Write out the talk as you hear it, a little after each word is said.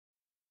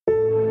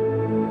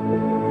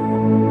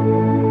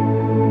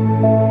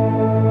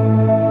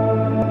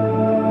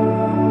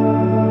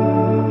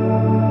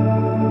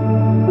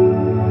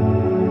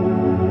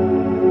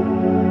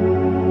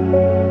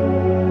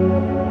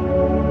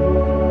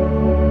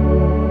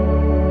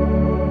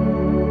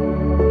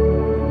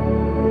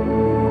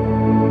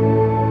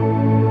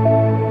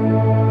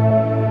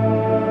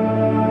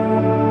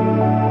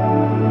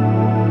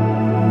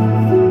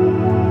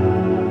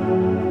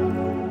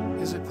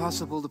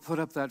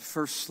up that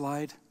first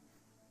slide?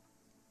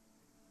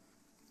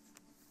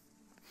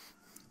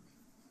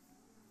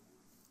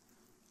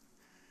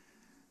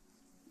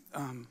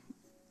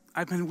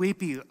 I've been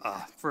weepy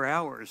for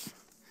hours.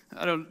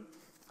 I've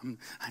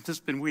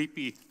just been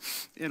weepy,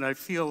 and I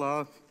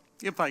feel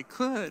if I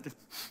could,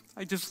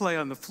 I'd just lay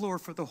on the floor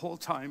for the whole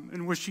time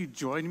and wish you'd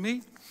join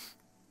me.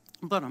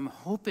 But I'm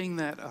hoping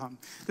that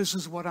this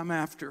is what I'm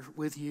after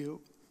with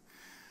you.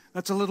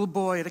 That's a little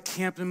boy at a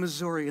camp in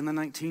Missouri in the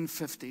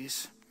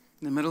 1950s,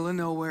 in the middle of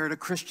nowhere at a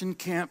Christian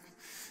camp,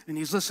 and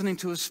he's listening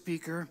to a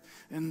speaker,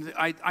 and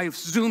I've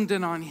zoomed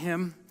in on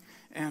him.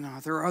 And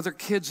there are other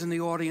kids in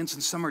the audience,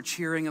 and some are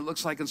cheering, it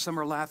looks like, and some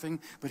are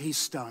laughing, but he's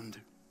stunned.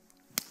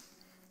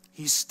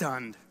 He's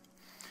stunned.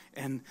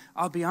 And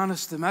I'll be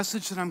honest, the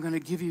message that I'm going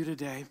to give you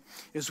today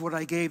is what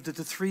I gave to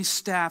the 3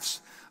 staffs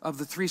of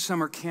the 3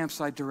 summer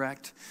camps I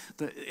direct.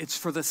 It's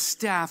for the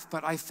staff,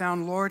 but I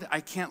found, Lord,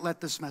 I can't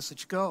let this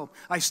message go.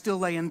 I still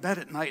lay in bed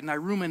at night, and I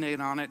ruminate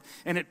on it,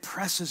 and it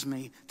presses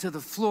me to the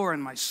floor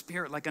in my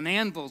spirit like an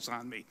anvil's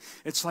on me.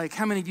 It's like,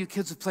 how many of you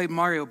kids have played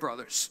Mario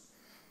Brothers?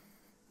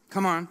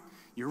 Come on.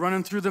 You're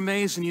running through the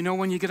maze, and you know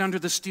when you get under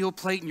the steel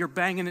plate and you're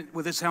banging it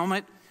with his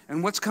helmet?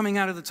 And what's coming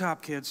out of the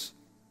top, kids?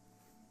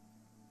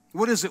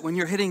 What is it when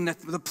you're hitting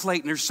the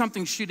plate and there's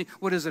something shooting?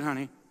 What is it,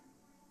 honey?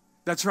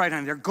 That's right,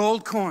 honey. They're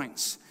gold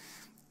coins.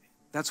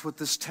 That's what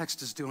this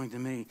text is doing to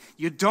me.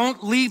 You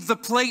don't leave the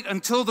plate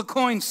until the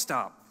coins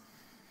stop.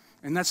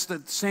 And that's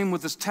the same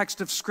with this text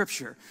of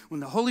Scripture.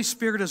 When the Holy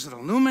Spirit is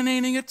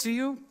illuminating it to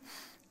you,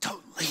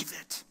 don't leave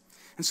it.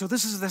 And so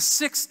this is the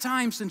 6th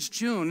time since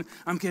June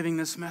I'm giving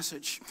this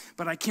message,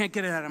 but I can't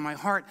get it out of my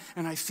heart.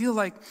 And I feel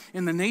like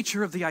in the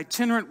nature of the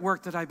itinerant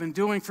work that I've been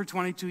doing for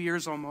 22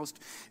 years almost,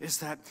 is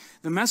that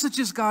the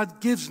messages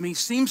God gives me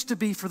seems to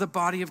be for the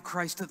body of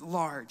Christ at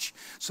large.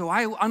 So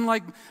I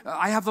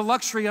have the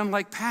luxury,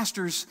 unlike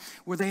pastors,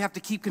 where they have to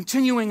keep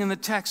continuing in the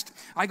text.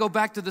 I go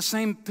back to the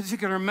same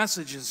particular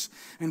messages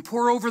and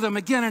pour over them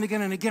again and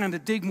again and again and to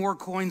dig more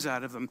coins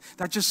out of them.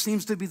 That just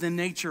seems to be the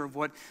nature of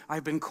what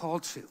I've been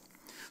called to.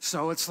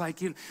 So it's like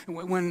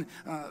when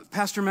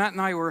Pastor Matt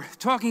and I were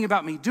talking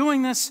about me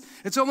doing this,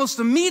 it's almost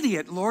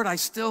immediate. Lord, I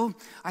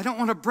don't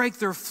want to break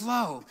their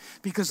flow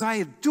because I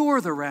adore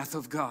the wrath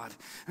of God.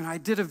 And I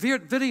did a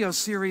video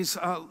series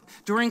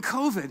during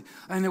COVID,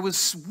 and it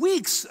was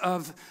weeks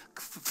of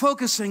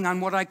focusing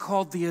on what I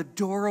called the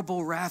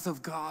adorable wrath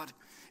of God.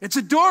 It's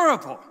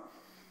adorable.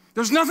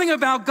 There's nothing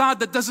about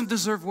God that doesn't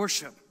deserve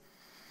worship.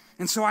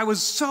 And so I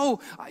was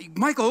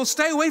Michael,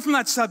 stay away from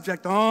that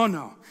subject. Oh,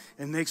 no.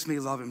 It makes me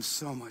love him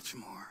so much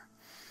more.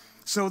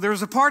 So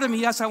there's a part of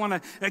me, yes, I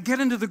want to get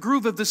into the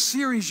groove of the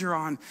series you're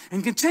on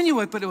and continue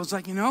it, but it was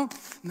like, nope,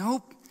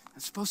 I'm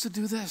supposed to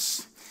do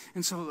this.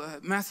 And so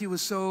Matthew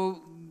was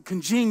so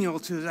congenial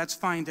to, that's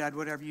fine, Dad,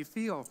 whatever you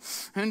feel.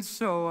 And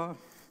so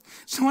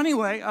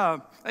anyway,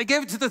 I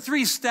gave it to the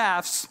 3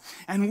 staffs,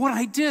 and what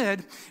I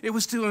did, it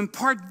was to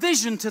impart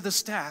vision to the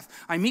staff.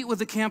 I meet with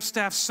the camp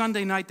staff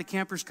Sunday night, the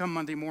campers come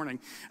Monday morning,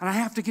 and I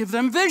have to give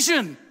them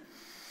vision.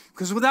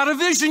 Because without a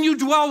vision, you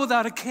dwell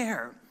without a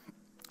care.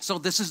 So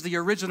this is the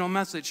original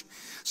message.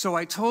 So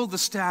I told the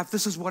staff,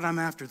 this is what I'm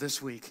after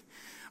this week.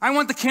 I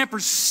want the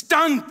campers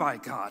stunned by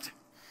God.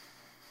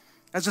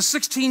 As a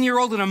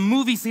 16-year-old in a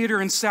movie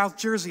theater in South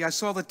Jersey, I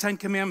saw the 10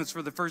 Commandments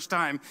for the first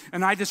time,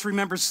 and I just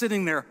remember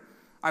sitting there.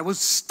 I was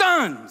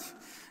stunned,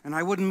 and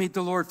I wouldn't meet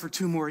the Lord for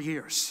 2 more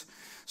years.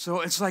 So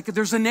it's like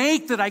there's an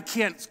ache that I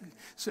can't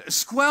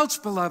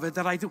squelch, beloved,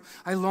 that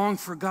I long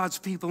for God's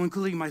people,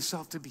 including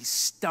myself, to be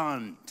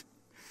stunned.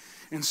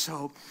 And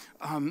so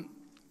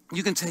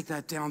you can take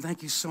that down.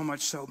 Thank you so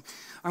much. So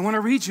I want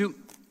to read you.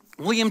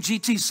 William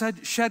G.T.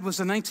 Shedd was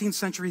a 19th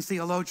century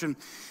theologian,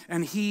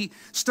 and he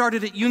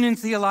started at Union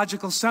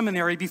Theological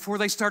Seminary before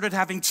they started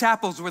having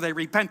chapels where they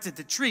repented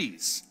to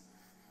trees.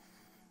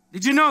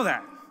 Did you know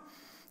that?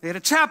 They had a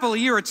chapel a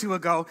year or 2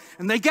 ago,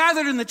 and they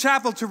gathered in the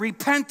chapel to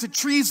repent to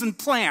trees and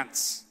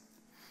plants.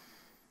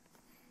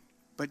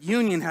 But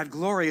Union had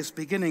glorious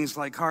beginnings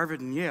like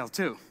Harvard and Yale,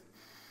 too,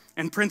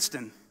 and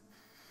Princeton.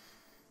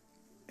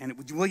 And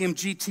William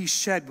G.T.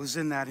 Shedd was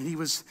in that,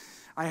 and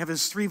I have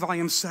his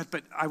 3-volume set,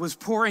 but I was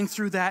pouring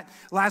through that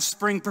last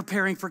spring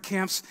preparing for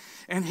camps,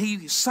 and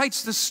he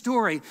cites the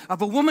story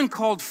of a woman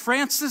called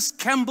Frances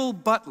Kemble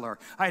Butler.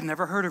 I had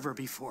never heard of her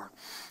before.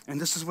 And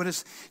this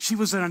is she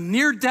was in a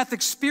near-death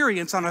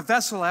experience on a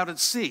vessel out at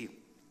sea,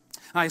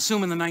 I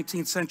assume in the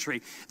 19th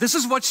century. This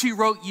is what she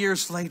wrote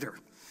years later.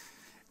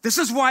 This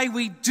is why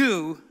we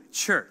do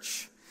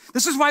church.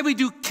 This is why we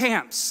do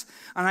camps.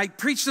 And I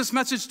preached this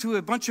message to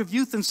a bunch of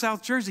youth in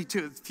South Jersey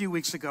a few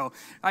weeks ago.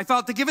 I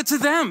felt to give it to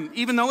them,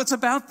 even though it's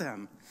about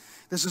them.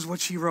 This is what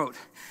she wrote.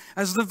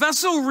 As the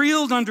vessel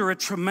reeled under a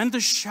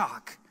tremendous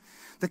shock,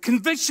 the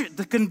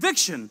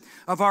conviction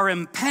of our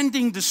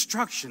impending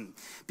destruction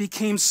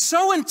became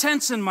so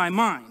intense in my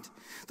mind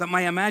that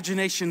my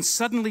imagination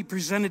suddenly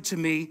presented to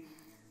me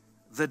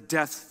the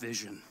death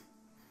vision.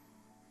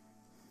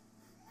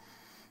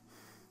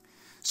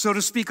 so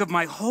to speak, of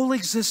my whole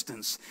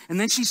existence. And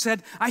then she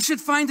said, I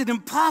should find it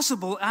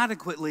impossible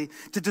adequately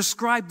to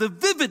describe the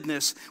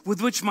vividness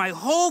with which my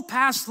whole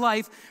past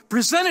life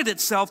presented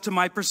itself to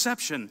my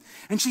perception.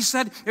 And she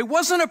said, it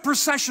wasn't a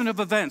procession of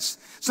events.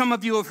 Some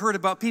of you have heard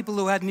about people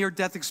who had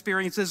near-death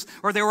experiences,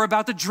 or they were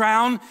about to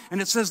drown, and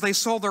it says they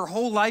saw their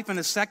whole life in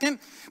a second.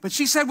 But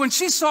she said when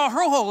she saw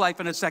her whole life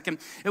in a second,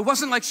 it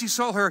wasn't like she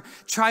saw her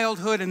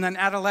childhood and then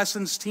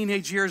adolescence,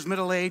 teenage years,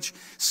 middle age,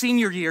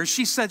 senior years.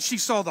 She said she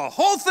saw the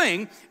whole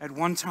thing at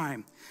one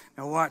time.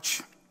 Now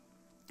watch.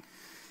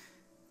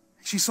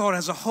 She saw it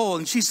as a whole,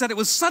 and she said it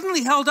was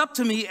suddenly held up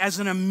to me as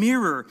in a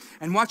mirror.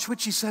 And watch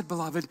what she said,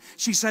 beloved.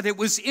 She said it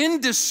was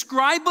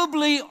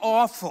indescribably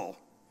awful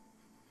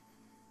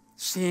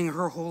seeing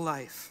her whole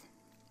life,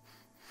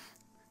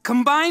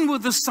 combined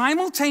with the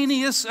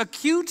simultaneous,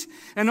 acute,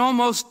 and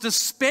almost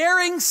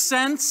despairing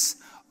sense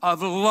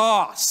of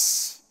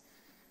loss.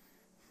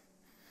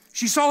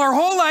 She saw her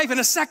whole life in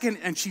a second,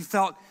 and she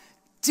felt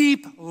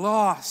deep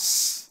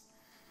loss.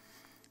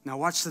 Now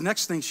watch the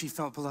next thing she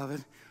felt,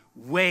 beloved.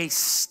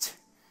 Waste.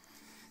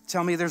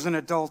 Tell me there's an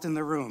adult in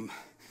the room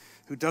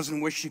who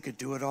doesn't wish you could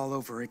do it all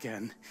over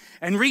again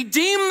and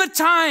redeem the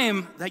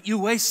time that you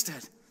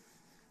wasted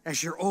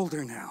as you're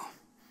older now.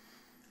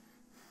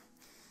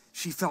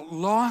 She felt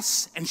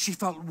loss and she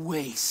felt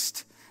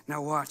waste.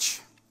 Now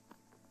watch.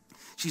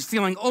 She's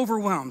feeling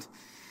overwhelmed,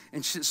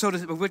 and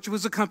which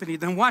was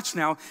accompanied. Then watch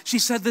now. She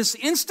said this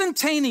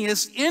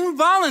instantaneous,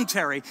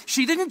 involuntary,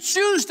 she didn't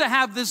choose to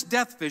have this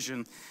death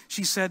vision.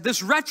 She said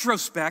this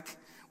retrospect,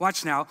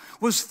 watch now,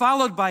 was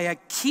followed by a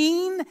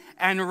keen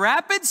and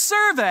rapid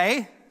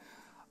survey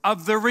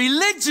of the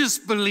religious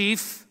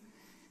belief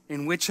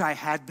in which I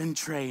had been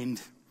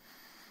trained.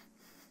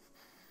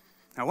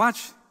 Now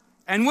watch.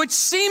 And which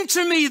seemed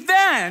to me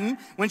then,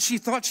 when she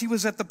thought she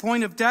was at the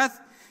point of death,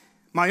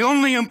 my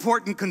only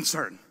important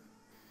concern.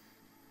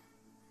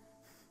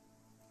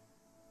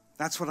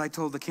 That's what I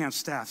told the camp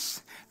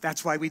staffs.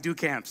 That's why we do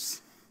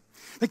camps.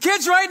 The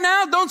kids right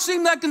now don't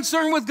seem that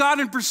concerned with God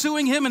and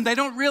pursuing Him, and they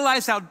don't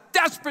realize how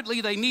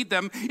desperately they need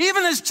them,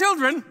 even as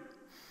children.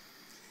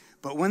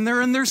 But when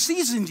they're in their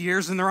seasoned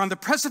years and they're on the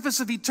precipice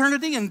of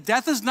eternity and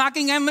death is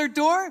knocking on their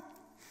door,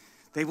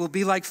 they will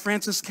be like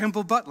Francis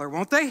Kemble Butler,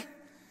 won't they?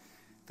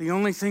 The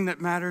only thing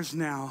that matters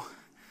now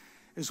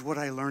is what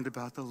I learned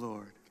about the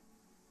Lord.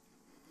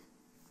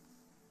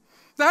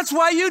 That's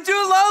why you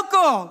do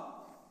local.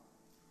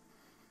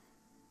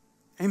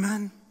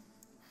 Amen.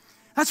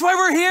 That's why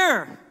we're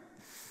here.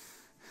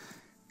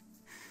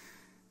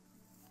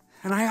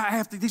 And I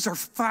have to, these are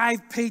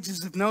 5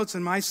 pages of notes,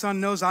 and my son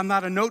knows I'm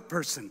not a note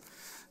person.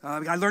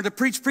 I learned to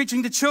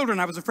preaching to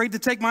children. I was afraid to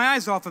take my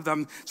eyes off of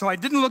them, so I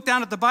didn't look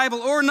down at the Bible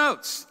or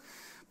notes.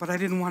 But I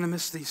didn't want to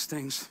miss these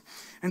things.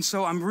 And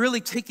so I'm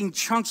really taking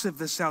chunks of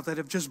this out that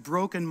have just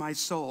broken my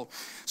soul.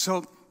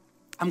 So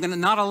I'm going to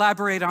not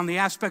elaborate on the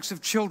aspects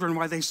of children,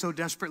 why they so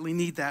desperately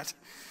need that.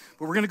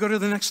 But we're going to go to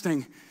the next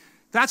thing.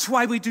 That's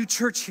why we do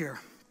church here.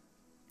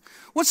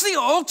 What's the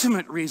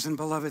ultimate reason,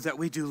 beloved, that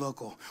we do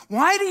local?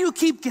 Why do you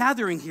keep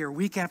gathering here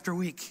week after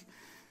week?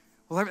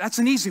 Well, that's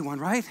an easy one,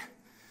 right?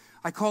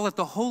 I call it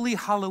the Holy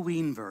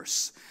Halloween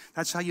verse.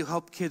 That's how you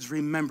help kids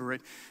remember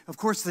it. Of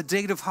course, the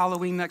date of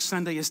Halloween next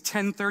Sunday is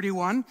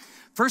 10/31.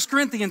 1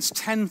 Corinthians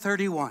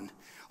 10:31.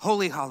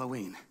 Holy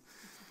Halloween.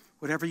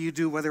 Whatever you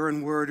do, whether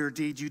in word or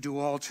deed, you do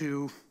all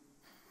to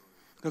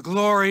the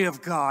glory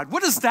of God.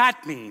 What does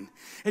that mean?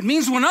 It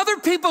means when other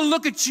people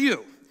look at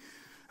you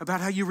about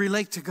how you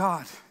relate to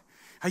God,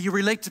 how you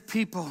relate to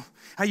people,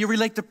 how you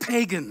relate to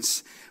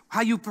pagans,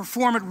 how you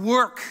perform at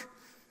work,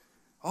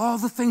 all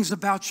the things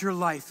about your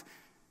life,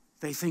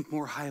 they think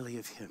more highly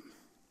of Him.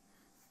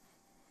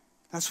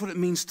 That's what it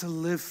means to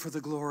live for the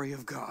glory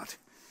of God.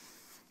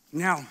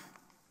 Now,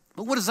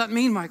 but what does that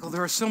mean, Michael?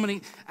 There are so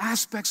many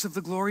aspects of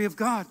the glory of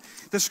God.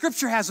 The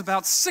scripture has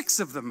about 6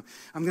 of them.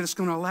 I'm just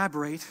going to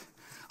elaborate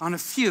on a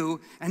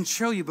few and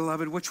show you,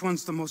 beloved, which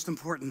one's the most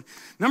important.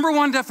 Number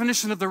 1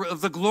 definition of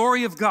the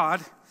glory of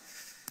God,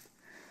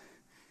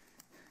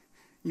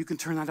 you can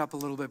turn that up a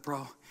little bit,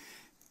 bro,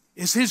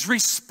 is His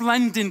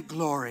resplendent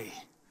glory.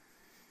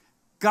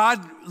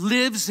 God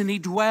lives and He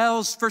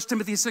dwells, 1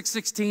 Timothy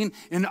 6:16,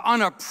 in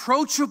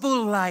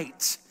unapproachable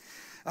light.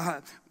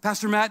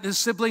 Pastor Matt and his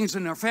siblings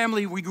and our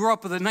family, we grew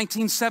up with a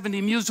 1970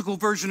 musical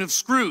version of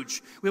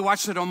Scrooge. We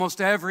watched it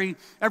almost every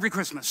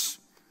Christmas,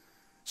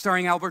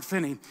 starring Albert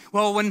Finney.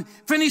 Well, when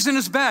Finney's in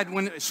his bed,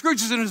 when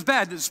Scrooge is in his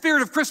bed, the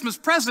spirit of Christmas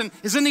present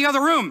is in the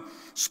other room.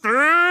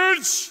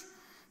 Scrooge,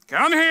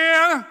 come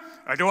here,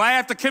 or do I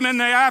have to come in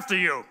there after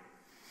you?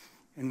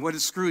 And what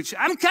is Scrooge?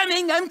 I'm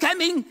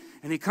coming.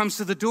 And he comes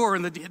to the door,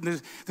 and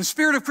the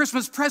spirit of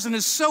Christmas present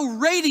is so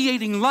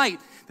radiating light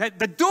that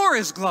the door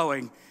is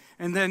glowing.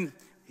 And then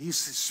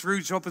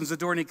Scrooge opens the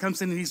door, and he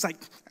comes in, and he's like,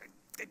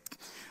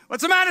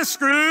 what's the matter,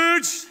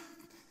 Scrooge?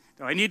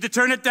 Do I need to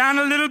turn it down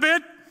a little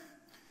bit?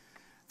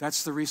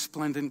 That's the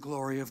resplendent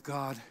glory of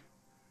God.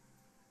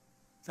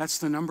 That's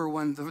the number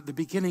one, the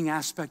beginning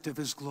aspect of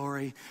His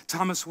glory.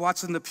 Thomas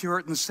Watson, the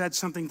Puritan, said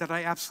something that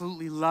I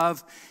absolutely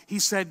love. He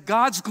said,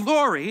 God's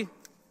glory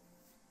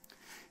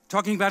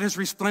talking about his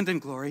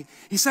resplendent glory.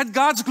 He said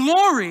God's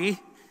glory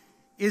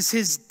is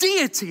his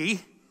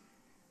deity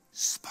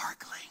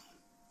sparkling.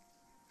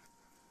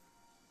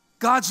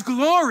 God's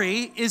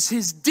glory is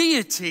his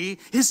deity,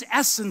 his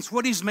essence,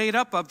 what he's made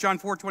up of, John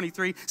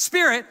 4:23,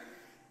 Spirit,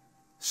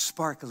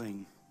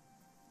 sparkling.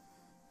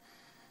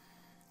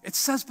 It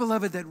says,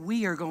 beloved, that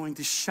we are going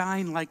to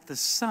shine like the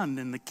sun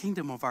in the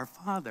kingdom of our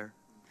Father.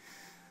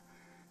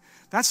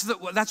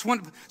 That's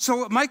one.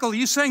 So, Michael, are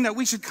you saying that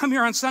we should come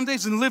here on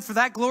Sundays and live for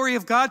that glory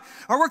of God?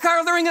 Or we're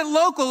gathering it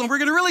local and we're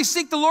going to really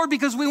seek the Lord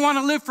because we want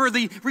to live for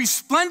the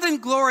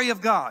resplendent glory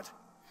of God?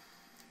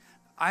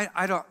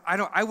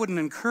 I wouldn't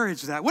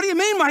encourage that. What do you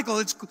mean,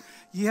 Michael?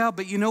 Yeah,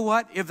 but you know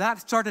what? If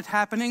that started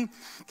happening,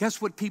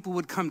 guess what people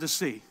would come to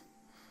see?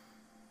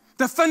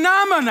 The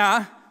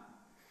phenomena,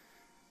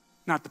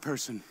 not the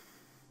person.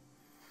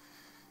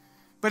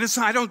 But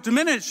I don't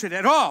diminish it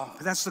at all.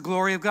 But that's the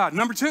glory of God.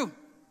 Number two,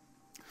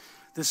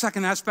 the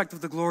second aspect of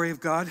the glory of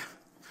God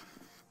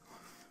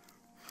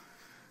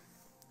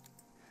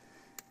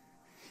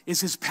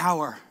is his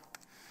power.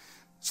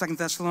 2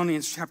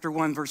 Thessalonians chapter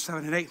 1, verse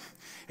 7 and 8.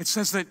 It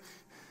says that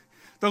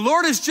the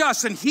Lord is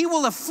just, and he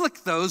will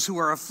afflict those who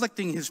are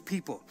afflicting his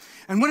people.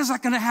 And when is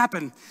that going to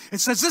happen? It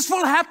says this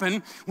will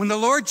happen when the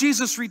Lord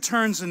Jesus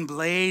returns in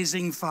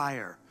blazing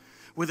fire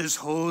with his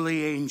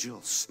holy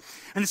angels.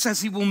 And it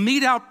says he will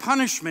mete out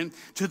punishment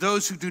to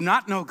those who do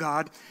not know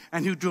God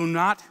and who do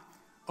not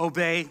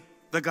obey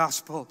the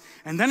gospel.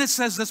 And then it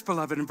says this,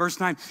 beloved, in verse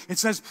 9, it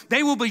says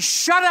they will be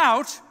shut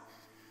out,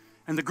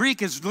 and the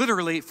Greek is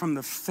literally from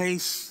the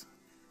face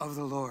of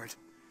the Lord.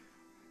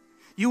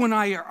 You and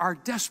I are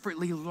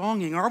desperately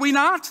longing, are we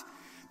not?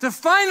 To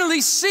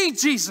finally see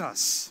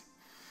Jesus.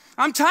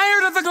 I'm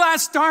tired of the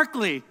glass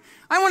darkly.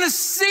 I want to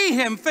see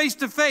him face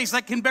to face.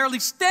 I can barely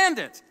stand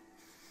it.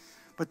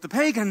 But the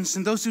pagans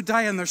and those who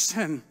die in their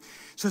sin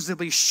says they'll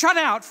be shut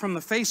out from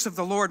the face of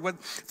the Lord.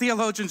 What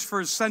theologians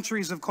for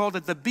centuries have called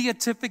it the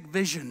beatific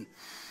vision,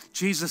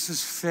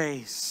 Jesus'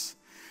 face.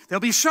 They'll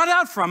be shut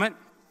out from it.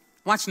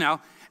 Watch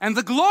now. And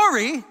the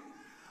glory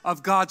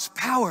of God's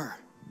power.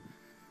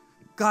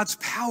 God's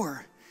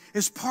power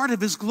is part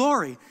of his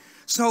glory.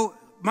 So,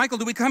 Michael,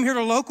 do we come here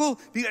to local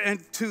and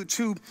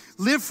to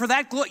live for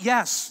that glory?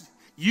 Yes.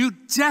 You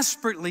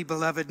desperately,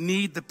 beloved,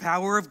 need the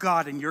power of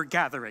God in your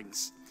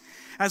gatherings.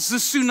 As the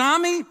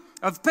tsunami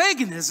of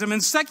paganism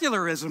and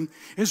secularism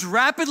is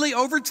rapidly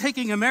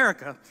overtaking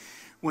America,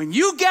 when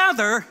you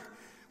gather,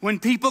 when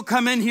people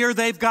come in here,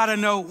 they've got to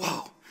know,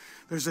 whoa,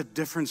 there's a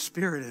different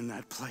spirit in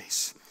that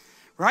place,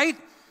 right?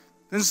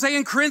 And say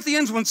in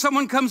Corinthians, when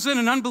someone comes in,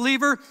 an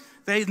unbeliever,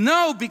 they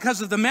know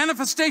because of the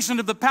manifestation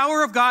of the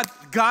power of God,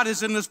 God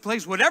is in this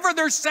place. Whatever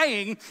they're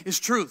saying is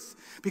truth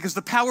because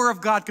the power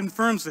of God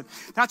confirms it.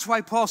 That's why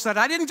Paul said,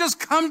 I didn't just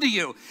come to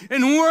you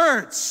in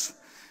words,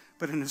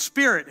 but in a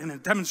spirit, in a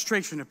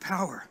demonstration of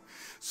power.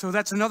 So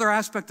that's another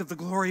aspect of the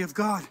glory of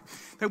God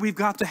that we've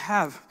got to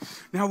have.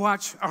 Now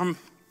watch,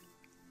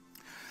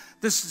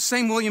 this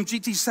same William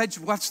G.T. Sedge,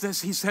 watch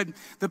this. He said,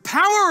 the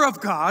power of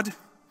God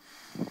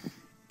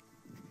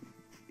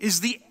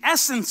is the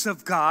essence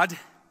of God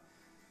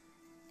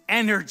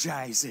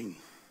energizing.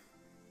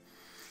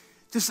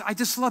 I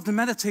just love to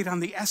meditate on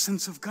the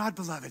essence of God,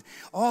 beloved.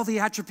 All the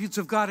attributes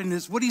of God and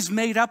what he's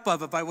made up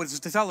of, if I was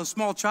to tell a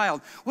small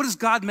child, what is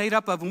God made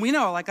up of? And we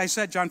know, like I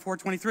said, John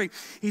 4:23,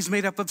 he's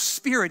made up of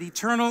spirit,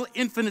 eternal,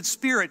 infinite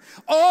spirit,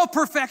 all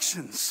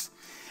perfections.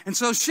 And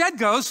so Shed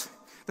goes,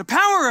 the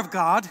power of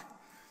God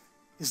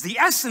is the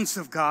essence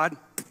of God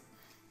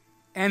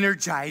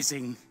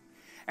energizing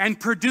and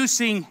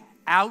producing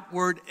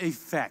outward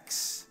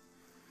effects.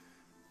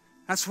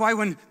 That's why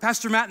when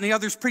Pastor Matt and the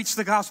others preach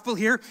the gospel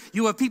here,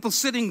 you have people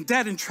sitting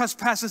dead in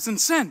trespasses and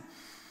sin.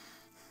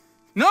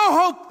 No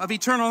hope of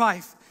eternal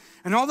life.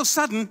 And all of a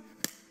sudden,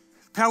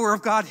 the power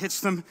of God hits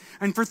them.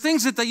 And for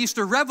things that they used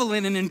to revel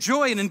in and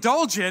enjoy and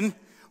indulge in,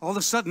 all of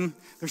a sudden,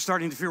 they're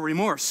starting to feel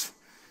remorse.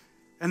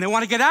 And they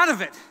want to get out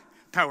of it.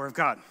 Power of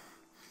God.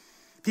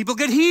 People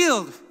get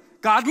healed.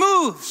 God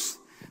moves.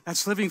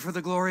 That's living for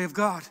the glory of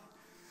God.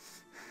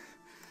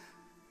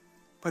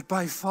 But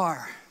by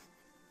far,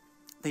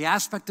 the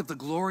aspect of the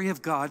glory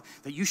of God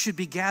that you should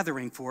be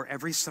gathering for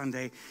every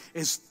Sunday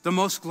is the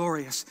most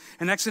glorious.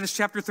 In Exodus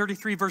chapter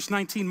 33, verse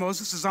 19,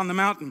 Moses is on the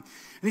mountain.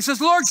 And he says,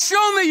 Lord,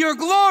 show me your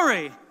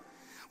glory.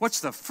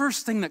 What's the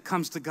first thing that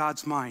comes to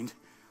God's mind?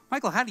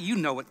 Michael, how do you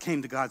know what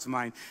came to God's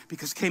mind?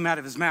 Because it came out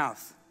of his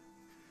mouth.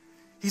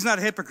 He's not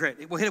a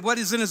hypocrite. What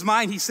is in his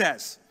mind, he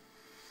says.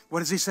 What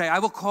does he say? I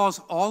will cause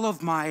all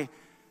of my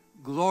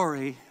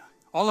glory,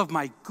 all of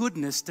my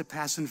goodness to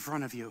pass in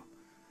front of you.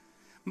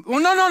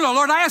 Well, no,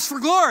 Lord, I ask for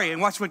glory. And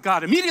watch what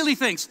God immediately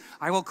thinks.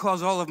 I will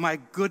cause all of my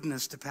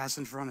goodness to pass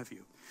in front of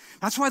you.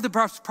 That's why the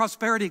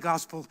prosperity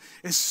gospel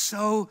is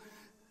so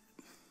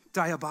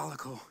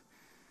diabolical.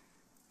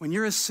 When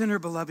you're a sinner,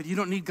 beloved, you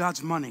don't need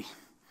God's money.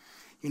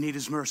 You need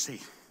his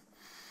mercy.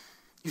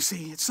 You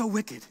see, it's so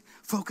wicked.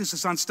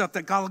 Focuses on stuff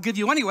that God will give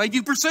you anyway if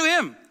you pursue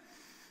him.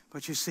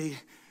 But you see,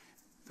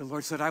 the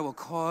Lord said, I will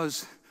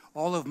cause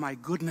all of my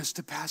goodness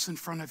to pass in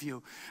front of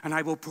you, and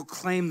I will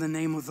proclaim the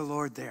name of the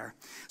Lord there.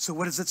 So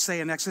what does it say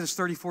in Exodus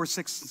 34,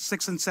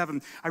 6 and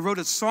 7? I wrote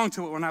a song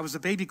to it when I was a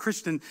baby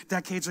Christian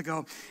decades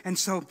ago. And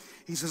so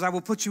he says, I will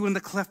put you in the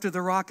cleft of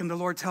the rock, and the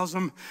Lord tells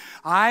him,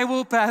 I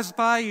will pass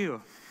by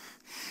you,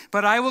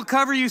 but I will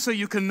cover you so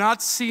you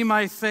cannot see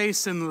my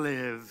face and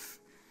live.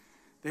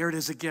 There it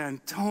is again.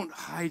 Don't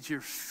hide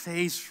your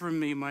face from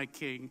me, my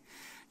King.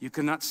 You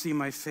cannot see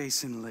my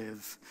face and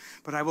live,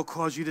 but I will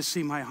cause you to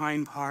see my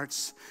hind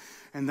parts,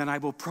 and then I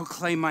will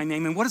proclaim my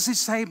name. And what does he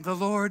say? The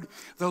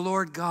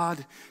Lord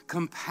God,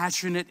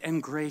 compassionate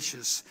and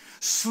gracious,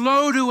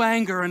 slow to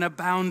anger and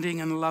abounding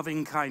in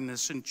loving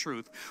kindness and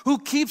truth, who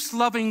keeps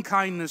loving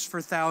kindness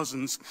for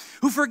thousands,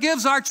 who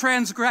forgives our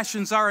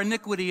transgressions, our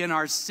iniquity, and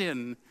our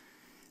sin.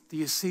 Do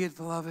you see it,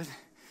 beloved?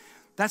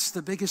 That's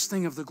the biggest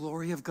thing of the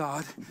glory of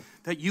God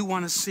that you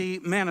want to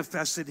see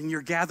manifested in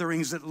your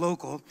gatherings at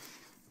Local,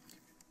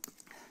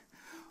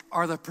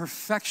 are the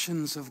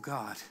perfections of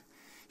God,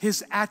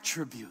 his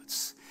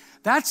attributes.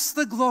 That's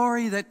the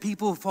glory that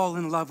people fall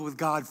in love with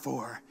God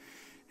for,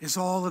 is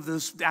all of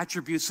those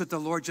attributes that the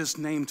Lord just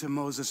named to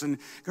Moses. And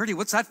Gertie,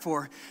 what's that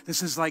for?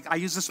 This is like, I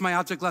use this in my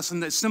object lesson,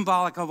 that's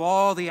symbolic of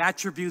all the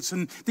attributes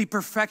and the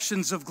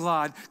perfections of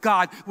God,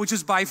 which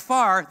is by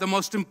far the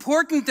most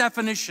important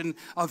definition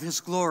of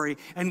his glory,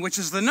 and which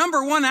is the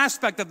number one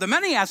aspect of the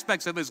many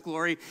aspects of his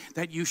glory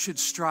that you should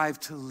strive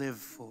to live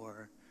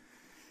for.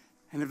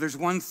 And if there's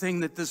one thing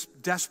that this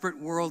desperate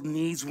world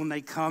needs when they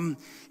come,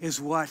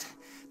 is what?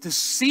 To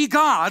see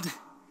God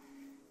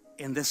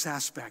in this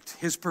aspect,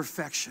 his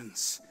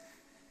perfections.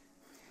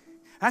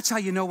 That's how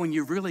you know when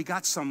you really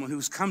got someone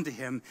who's come to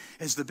him,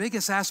 is the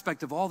biggest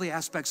aspect of all the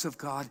aspects of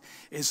God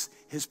is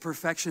his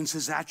perfections,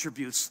 his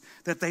attributes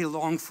that they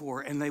long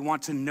for and they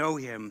want to know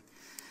him.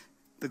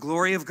 The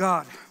glory of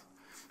God.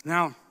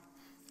 Now,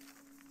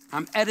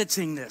 I'm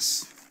editing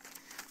this.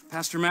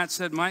 Pastor Matt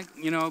said, Mike,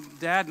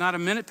 Dad, not a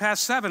minute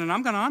past 7, and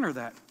I'm going to honor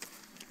that.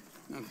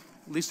 At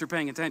least they're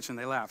paying attention.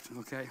 They laughed,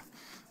 okay?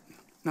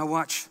 Now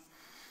watch.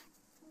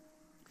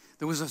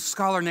 There was a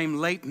scholar named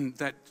Leighton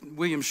that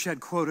William Shedd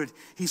quoted.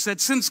 He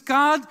said, since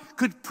God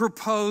could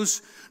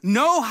propose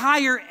no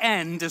higher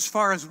end as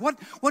far as what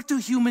do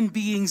human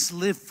beings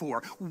live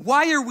for?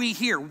 Why are we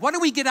here? What do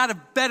we get out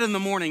of bed in the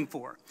morning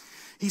for?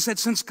 He said,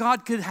 since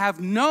God could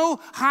have no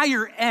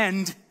higher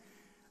end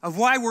of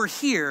why we're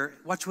here,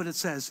 watch what it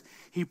says.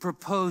 He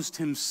proposed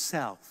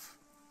himself.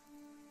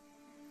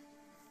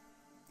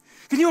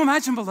 Can you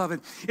imagine,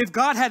 beloved, if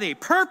God had a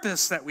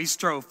purpose that we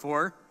strove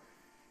for,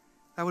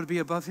 that would be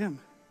above him.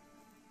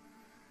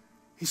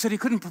 He said he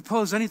couldn't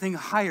propose anything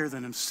higher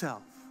than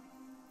himself.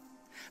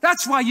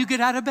 That's why you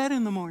get out of bed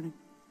in the morning.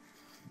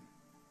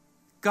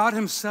 God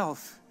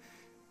himself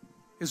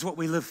is what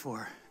we live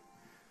for.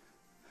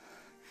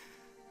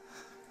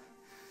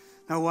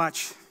 Now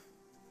watch.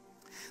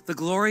 The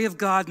glory of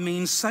God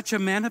means such a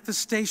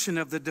manifestation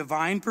of the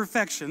divine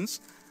perfections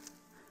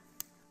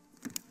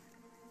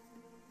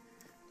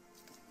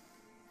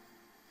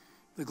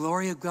The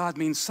glory of God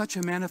means such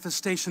a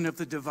manifestation of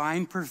the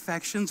divine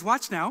perfections,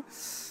 watch now,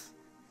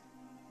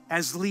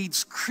 as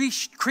leads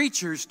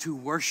creatures to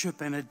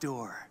worship and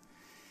adore.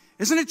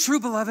 Isn't it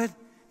true, beloved,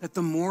 that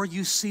the more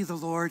you see the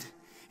Lord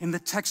in the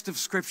text of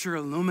Scripture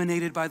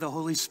illuminated by the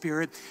Holy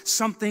Spirit,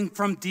 something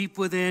from deep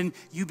within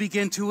you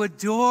begin to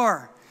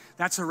adore?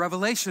 That's a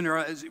revelation,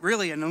 or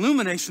really an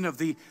illumination of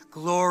the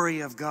glory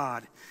of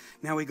God.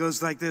 Now he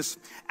goes like this.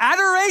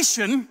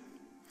 Adoration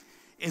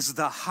is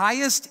the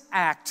highest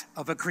act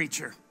of a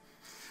creature.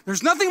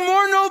 There's nothing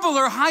more noble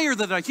or higher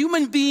that a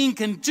human being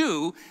can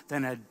do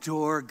than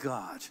adore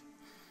God.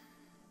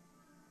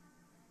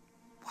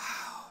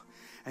 Wow.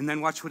 And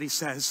then watch what he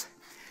says.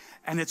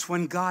 And it's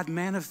when God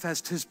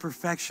manifests his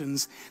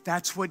perfections,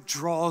 that's what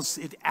draws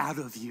it out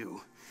of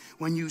you.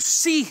 When you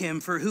see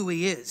him for who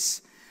he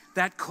is,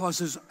 that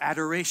causes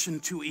adoration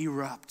to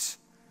erupt.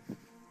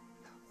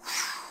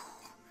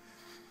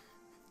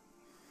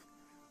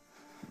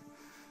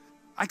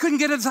 I couldn't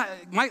get it.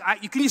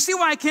 Can you see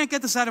why I can't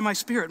get this out of my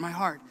spirit, my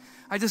heart?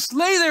 I just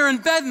lay there in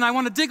bed and I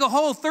want to dig a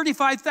hole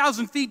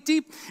 35,000 feet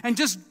deep and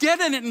just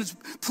get in it and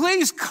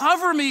please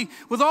cover me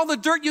with all the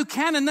dirt you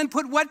can and then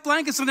put wet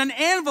blankets and an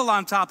anvil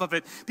on top of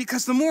it,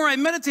 because the more I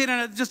meditate on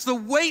it, just the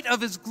weight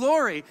of his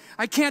glory,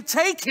 I can't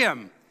take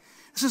him.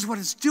 This is what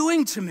it's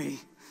doing to me.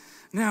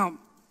 Now,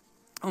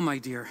 oh my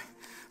dear,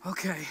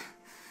 okay.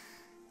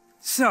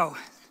 So,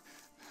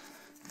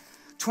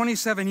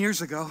 2,700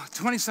 years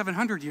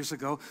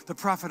ago, the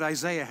prophet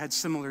Isaiah had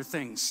similar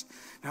things.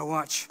 Now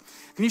watch.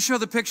 Can you show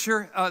the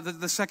picture,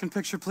 the second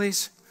picture,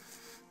 please?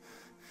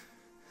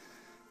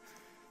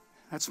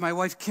 That's my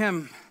wife,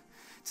 Kim.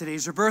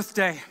 Today's her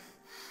birthday.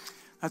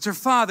 That's her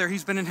father.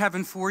 He's been in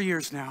heaven 4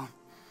 years now.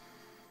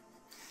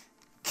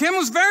 Kim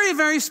was very,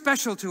 very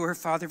special to her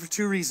father for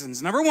two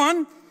reasons. Number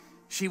one,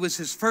 she was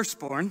his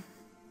firstborn.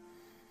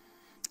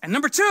 And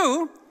number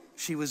two,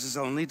 she was his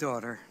only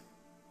daughter.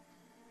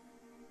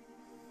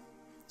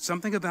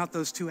 Something about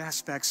those two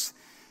aspects.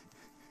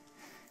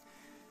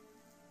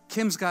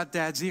 Kim's got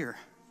Dad's ear.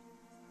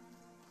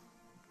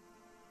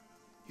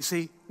 You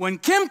see, when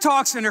Kim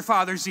talks in her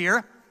father's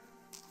ear,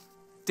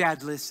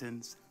 Dad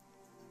listens.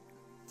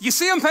 You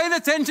see him paying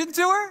attention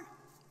to her?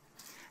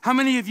 How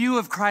many of you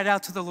have cried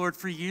out to the Lord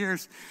for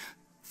years?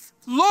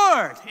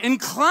 Lord,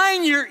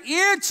 incline your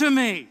ear to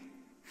me.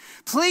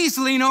 Please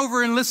lean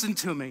over and listen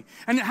to me.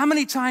 And how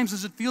many times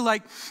does it feel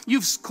like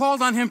you've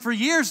called on him for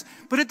years,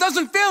 but it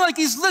doesn't feel like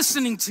he's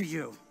listening to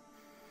you?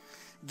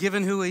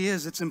 Given who he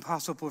is, it's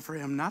impossible for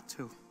him not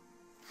to.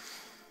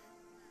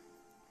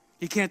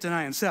 He can't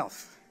deny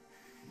himself.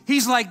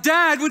 He's like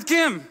Dad with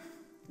Kim.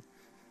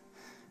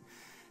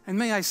 And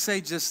may I say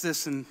just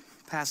this in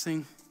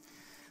passing,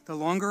 the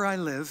longer I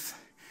live,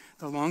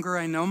 the longer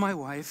I know my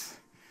wife,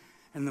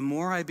 and the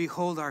more I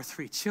behold our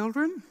 3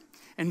 children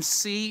and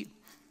see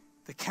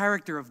the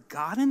character of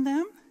God in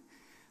them,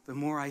 the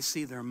more I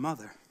see their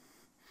mother.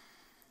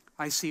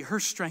 I see her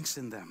strengths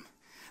in them,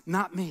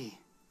 not me,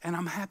 and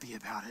I'm happy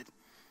about it.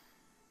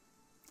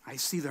 I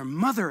see their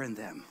mother in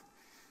them.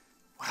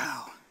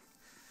 Wow.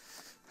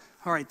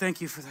 All right,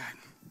 thank you for that.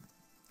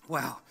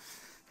 Wow.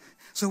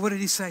 So what did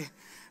he say?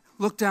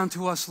 Look down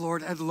to us,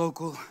 Lord, at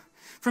local.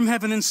 From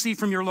heaven and see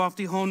from your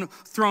lofty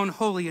throne,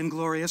 holy and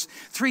glorious.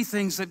 3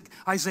 things that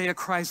Isaiah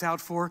cries out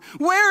for.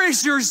 Where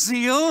is your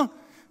zeal?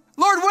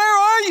 Lord, where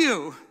are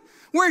you?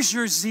 Where's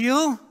your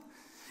zeal?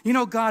 You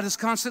know, God is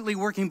constantly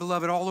working,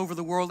 beloved, all over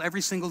the world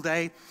every single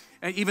day.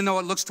 Even though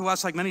it looks to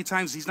us like many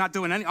times he's not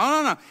doing anything.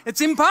 Oh, no.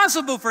 It's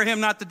impossible for him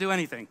not to do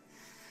anything.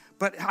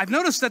 But I've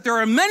noticed that there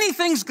are many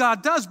things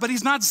God does, but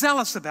he's not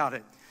zealous about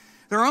it.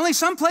 There are only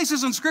some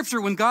places in Scripture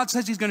when God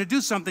says he's going to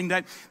do something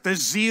that the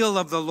zeal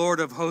of the Lord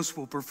of hosts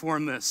will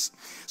perform this.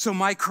 So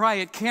my cry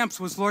at camps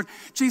was, Lord,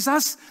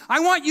 Jesus, I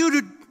want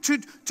you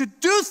to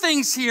do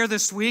things here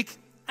this week,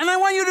 and I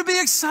want you to be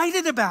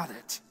excited about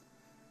it.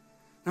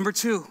 Number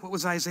 2, what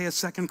was Isaiah's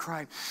second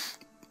cry?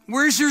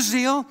 Where's your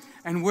zeal,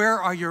 and where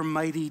are your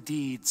mighty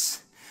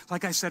deeds?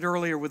 Like I said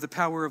earlier, with the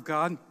power of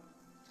God,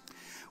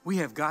 we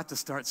have got to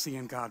start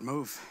seeing God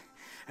move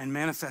and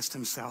manifest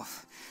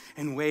himself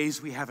in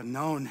ways we haven't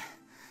known.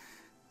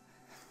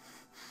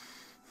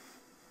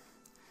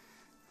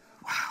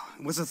 Wow.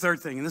 What's the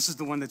third thing? And this is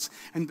the one that's,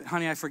 and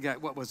honey, I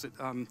forget, what was it?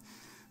 I'm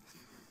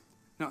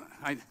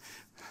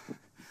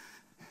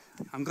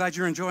glad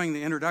you're enjoying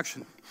the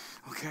introduction,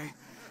 okay?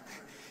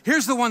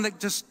 Here's the one that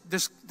just,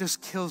 this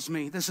kills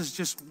me.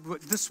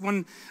 This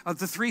one of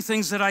the 3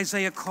 things that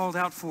Isaiah called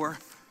out for.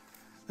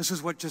 This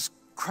is what just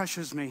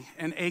crushes me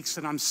and aches,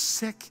 and I'm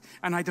sick,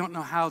 and I don't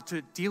know how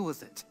to deal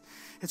with it.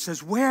 It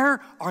says,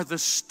 where are the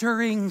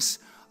stirrings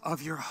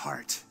of your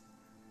heart?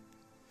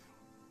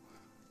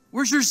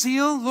 Where's your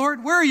zeal,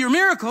 Lord? Where are your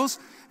miracles?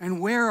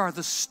 And where are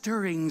the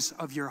stirrings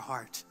of your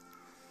heart?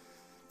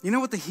 You know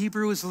what the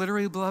Hebrew is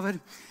literally, beloved?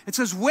 It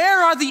says,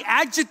 where are the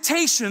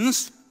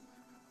agitations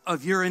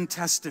of your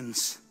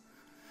intestines?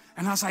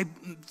 And as I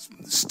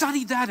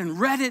studied that and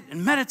read it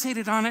and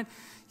meditated on it,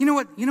 you know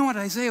what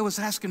Isaiah was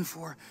asking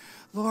for?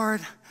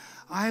 Lord,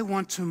 I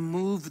want to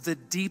move the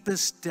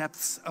deepest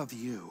depths of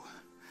you.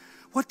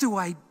 What do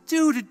I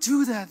do to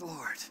do that,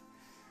 Lord?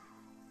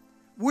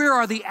 Where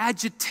are the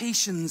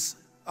agitations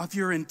of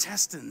your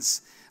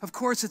intestines? Of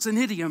course, it's an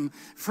idiom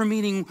for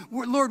meaning,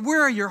 Lord,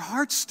 where are your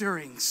heart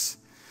stirrings?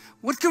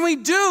 What can we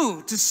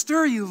do to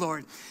stir you,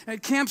 Lord?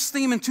 At Camp's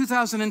theme in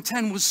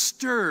 2010 was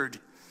stirred.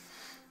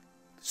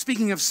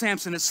 Speaking of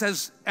Samson, it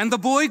says, and the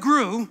boy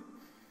grew,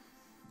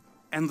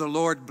 and the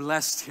Lord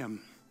blessed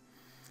him.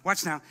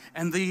 Watch now.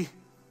 And the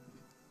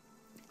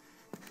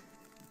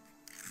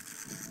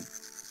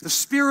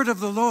Spirit of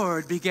the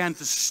Lord began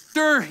to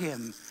stir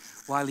him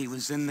while he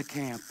was in the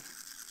camp.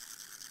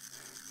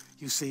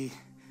 You see,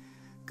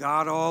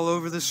 God all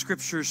over the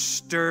Scriptures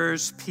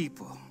stirs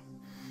people.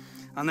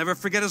 I'll never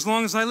forget, as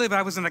long as I live,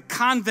 I was in a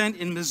convent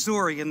in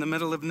Missouri in the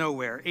middle of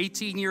nowhere.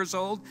 18 years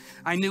old.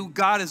 I knew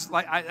God is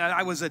like,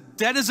 I was as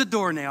dead as a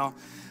doornail,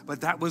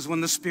 but that was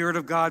when the Spirit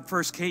of God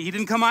first came. He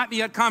didn't come at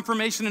me at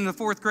confirmation in the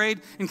 4th grade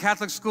in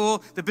Catholic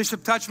school. The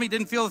bishop touched me,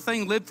 didn't feel a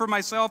thing, lived for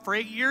myself for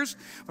 8 years,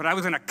 but I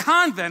was in a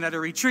convent at a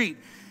retreat,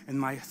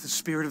 and the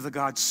Spirit of the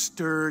God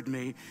stirred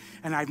me,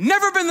 and I've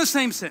never been the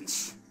same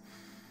since.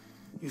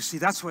 You see,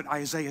 that's what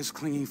Isaiah is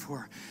clinging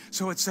for.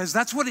 So it says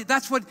that's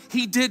what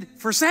he did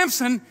for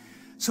Samson.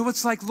 So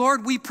it's like,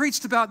 Lord, we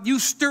preached about you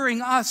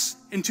stirring us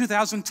in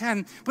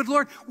 2010, but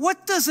Lord,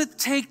 what does it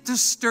take to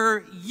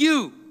stir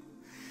you?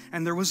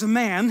 And there was a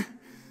man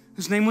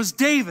whose name was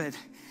David.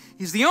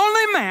 He's the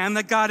only man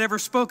that God ever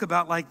spoke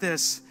about like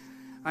this.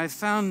 I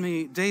found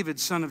me David,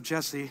 son of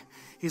Jesse.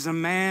 He's a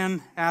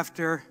man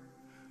after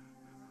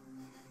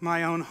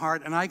my own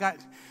heart. And I got,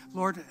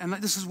 Lord, and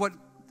this is what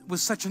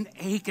was such an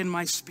ache in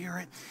my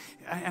spirit.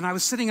 And I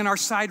was sitting in our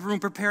side room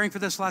preparing for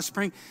this last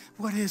spring.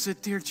 What is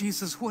it, dear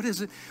Jesus? What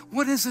is it?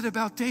 What is it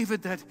about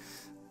David that,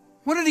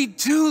 what did he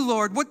do,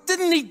 Lord? What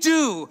didn't he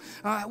do?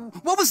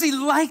 What was he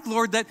like,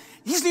 Lord, that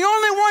he's the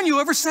only one you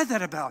ever said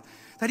that about,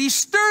 that he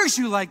stirs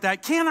you like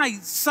that? Can I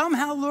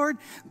somehow, Lord,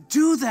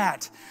 do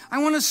that?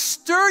 I want to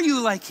stir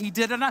you like he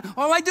did. And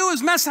all I do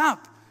is mess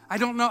up. I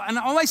don't know. And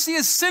all I see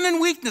is sin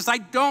and weakness.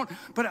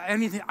 But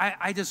anything,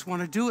 I just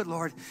want to do it,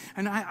 Lord.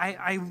 And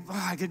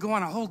I could go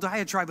on a whole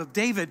diatribe of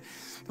David,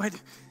 but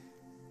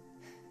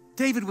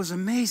David was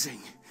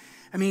amazing.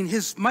 I mean,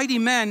 his mighty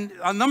men,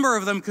 a number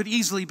of them could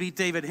easily beat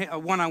David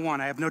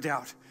one-on-one, I have no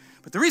doubt.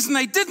 But the reason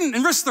they didn't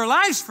and risked their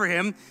lives for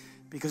him,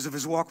 because of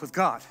his walk with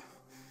God.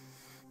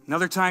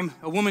 Another time,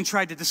 a woman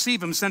tried to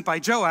deceive him, sent by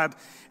Joab,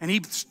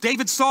 and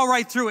David saw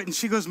right through it, and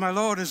she goes, "My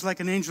Lord is like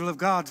an angel of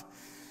God.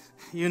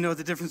 You know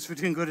the difference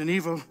between good and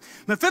evil."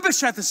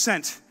 Mephibosheth is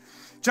sent,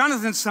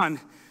 Jonathan's son.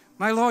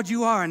 "My Lord,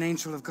 you are an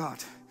angel of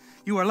God.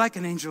 You are like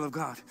an angel of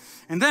God."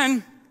 And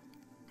then,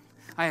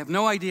 I have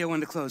no idea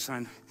when to close,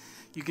 hon.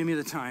 You give me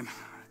the time.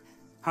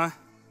 Huh?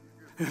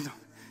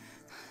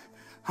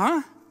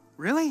 Huh?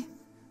 Really?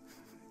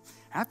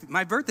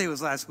 My birthday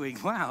was last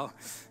week. Wow.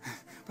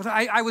 But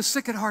I was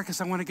sick at heart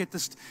because I want to get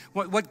this,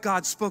 what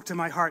God spoke to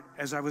my heart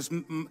as I was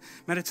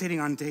meditating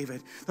on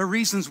David. The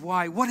reasons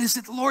why. What is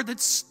it, Lord,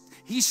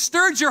 he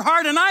stirred your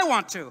heart and I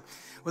want to?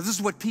 Well, this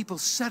is what people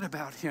said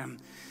about him.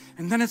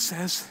 And then it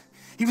says,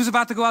 he was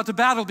about to go out to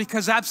battle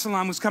because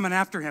Absalom was coming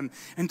after him.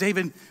 And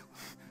David,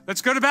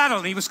 let's go to battle.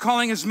 And he was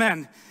calling his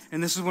men.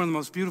 And this is one of the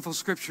most beautiful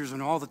scriptures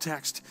in all the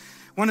text.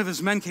 One of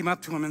his men came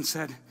up to him and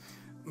said,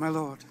 "My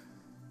Lord,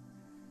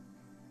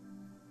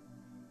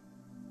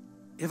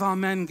 if our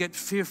men get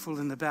fearful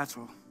in the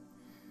battle,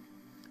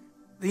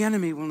 the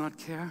enemy will not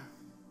care.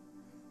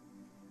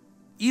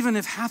 Even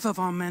if half of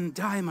our men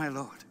die, my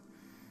Lord,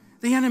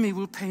 the enemy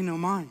will pay no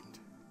mind.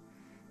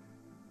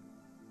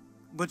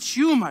 But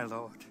you, my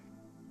Lord,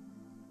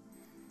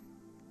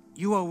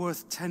 you are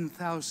worth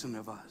 10,000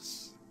 of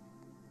us."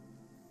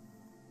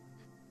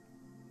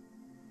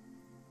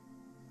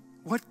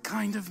 What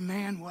kind of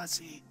man was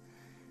he?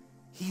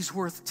 He's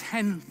worth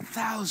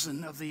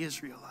 10,000 of the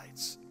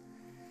Israelites.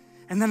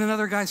 And then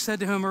another guy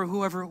said to him, or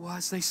whoever it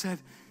was, they said,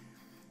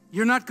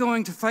 "You're not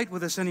going to fight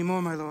with us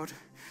anymore, my Lord,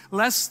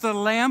 lest the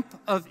lamp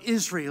of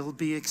Israel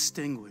be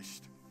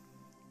extinguished."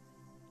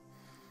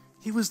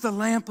 He was the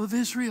lamp of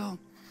Israel.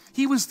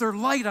 He was their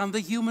light on the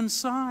human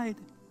side.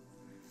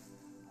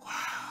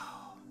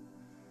 Wow.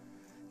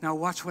 Now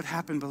watch what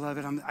happened,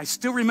 beloved. I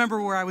still remember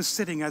where I was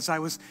sitting as I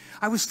was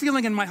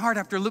feeling in my heart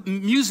after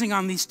musing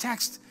on these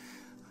texts.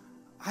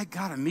 I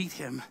gotta meet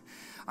him.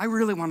 I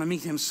really want to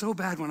meet him so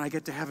bad when I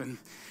get to heaven.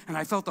 And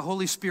I felt the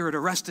Holy Spirit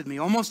arrested me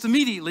almost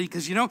immediately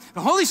because, you know,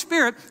 the Holy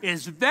Spirit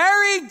is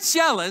very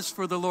jealous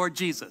for the Lord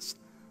Jesus.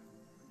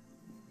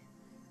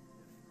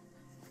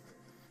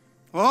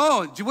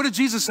 Oh, what did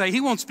Jesus say?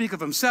 He won't speak of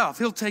himself.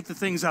 He'll take the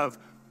things of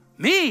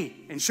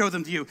me and show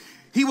them to you.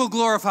 He will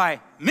glorify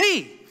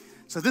me.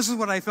 So this is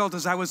what I felt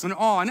as I was in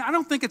awe. And I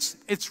don't think it's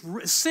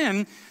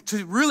sin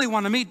to really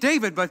want to meet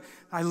David, but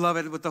I love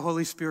it what the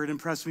Holy Spirit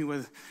impressed me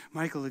with.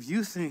 Michael, if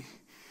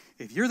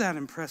you're that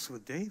impressed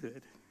with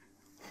David,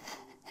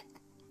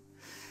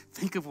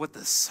 think of what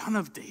the son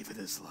of David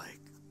is like.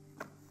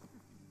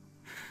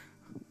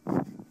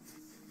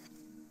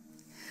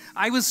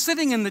 I was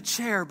sitting in the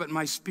chair, but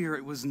my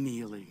spirit was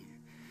kneeling.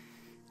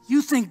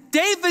 You think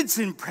David's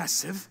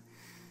impressive?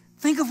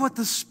 Think of what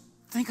the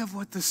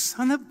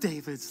son of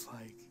David's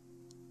like.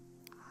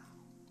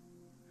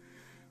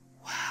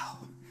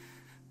 Wow.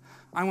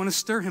 I want to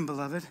stir him,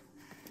 beloved.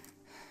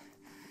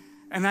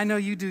 And I know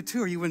you do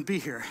too, or you wouldn't be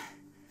here.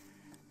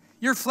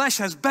 Your flesh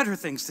has better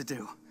things to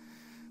do.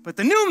 But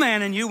the new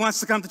man in you wants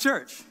to come to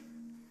church.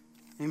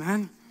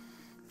 Amen?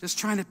 Just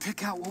trying to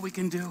pick out what we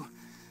can do.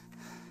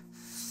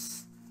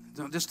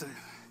 Just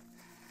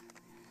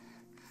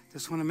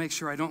want to make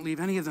sure I don't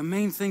leave any of the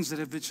main things that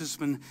have just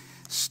been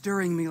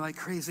stirring me like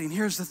crazy. And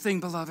here's the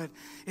thing, beloved,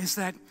 is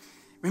that,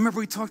 remember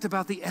we talked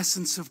about the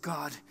essence of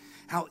God,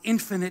 how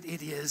infinite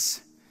it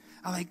is.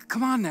 Like,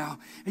 come on now.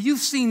 You've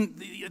seen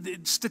the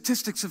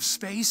statistics of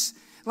space.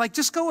 Like,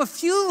 just go a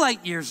few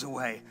light years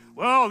away.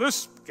 Well,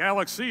 this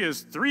galaxy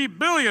is 3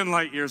 billion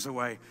light years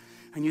away.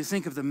 And you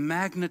think of the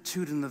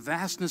magnitude and the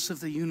vastness of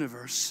the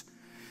universe.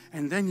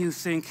 And then you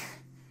think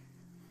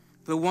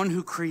the one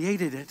who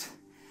created it,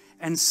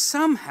 and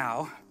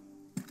somehow,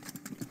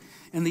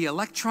 in the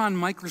electron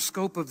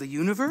microscope of the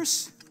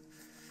universe,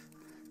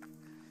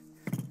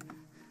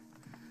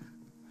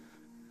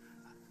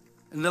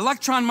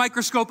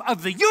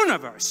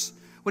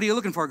 what are you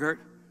looking for,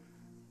 Gert?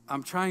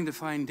 I'm trying to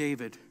find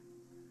David,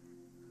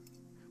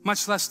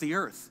 much less the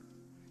earth.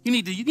 You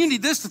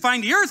need this to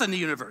find the earth in the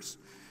universe.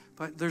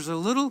 But there's a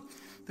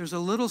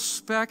little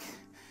speck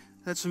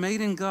that's made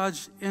in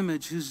God's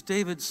image, who's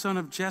David, son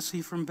of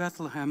Jesse from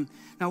Bethlehem.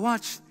 Now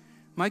watch,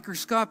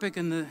 microscopic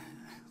in the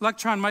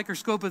electron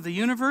microscope of the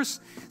universe,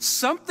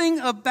 something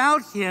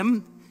about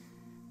him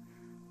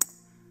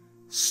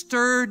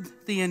stirred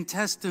the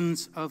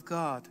intestines of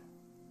God.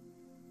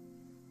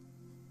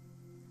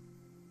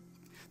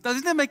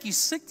 Doesn't that make you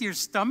sick to your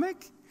stomach?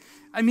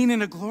 I mean,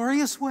 in a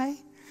glorious way.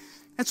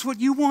 That's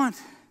what you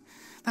want.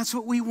 That's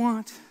what we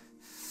want.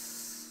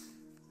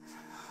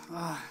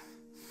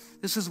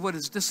 This is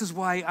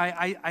why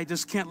I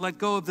just can't let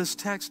go of this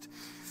text.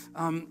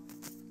 And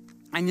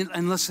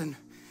listen,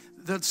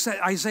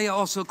 Isaiah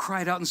also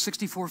cried out in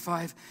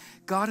 64:5,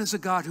 God is a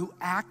God who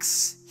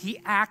acts,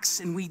 he acts,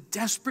 and we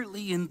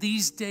desperately in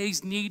these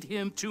days need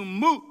him to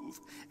move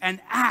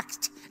and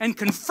act and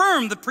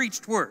confirm the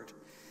preached word.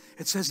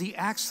 It says he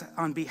acts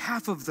on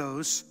behalf of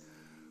those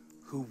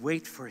who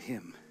wait for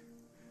him.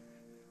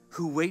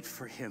 Who wait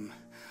for him.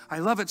 I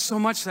love it so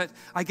much that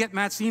I get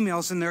Matt's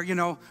emails and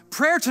they're,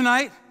 prayer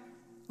tonight.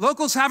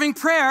 Locals having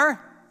prayer.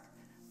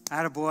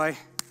 Attaboy.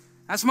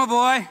 That's my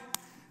boy.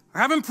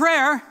 We're having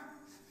prayer.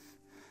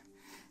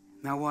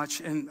 Now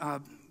watch. And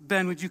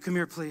Ben, would you come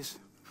here, please?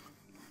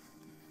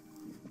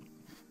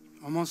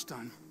 Almost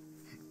done.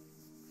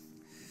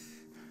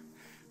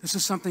 This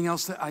is something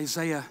else that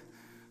Isaiah,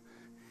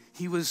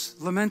 he was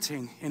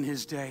lamenting in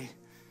his day.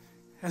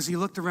 As he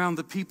looked around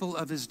the people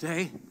of his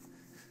day.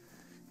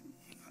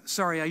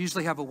 Sorry, I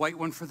usually have a white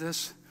one for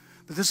this.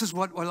 But this is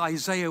what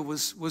Isaiah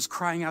was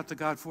crying out to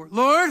God for.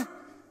 Lord,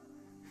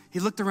 he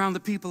looked around the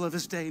people of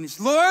his day and he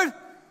said, Lord,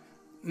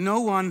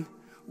 no one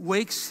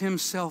wakes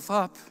himself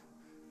up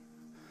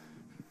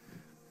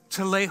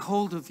to lay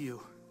hold of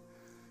you.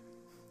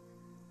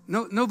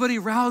 Nobody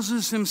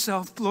rouses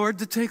himself, Lord,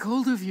 to take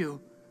hold of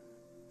you.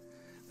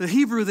 The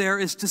Hebrew there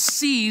is to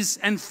seize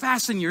and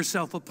fasten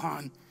yourself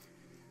upon.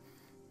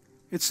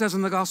 It says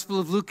in the Gospel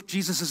of Luke,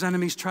 Jesus'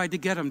 enemies tried to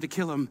get him, to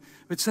kill him.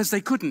 It says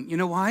they couldn't. You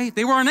know why?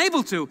 They were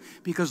unable to,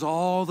 because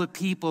all the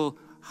people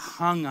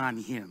hung on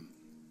him.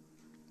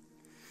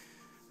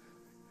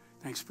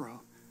 Thanks,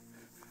 bro.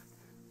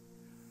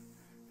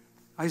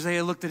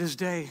 Isaiah looked at his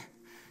day.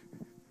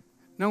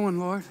 No one,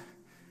 Lord,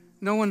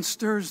 no one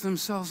stirs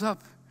themselves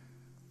up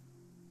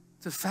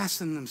to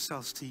fasten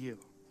themselves to you.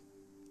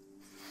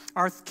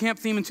 Our camp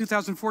theme in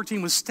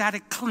 2014 was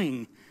static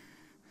cling.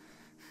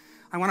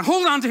 I want to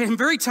hold on to him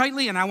very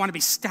tightly, and I want to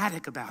be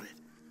static about it.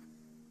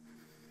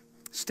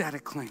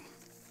 Static cling.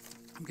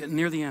 I'm getting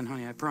near the end,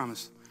 honey, I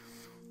promise.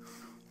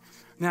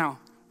 Now,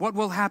 what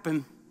will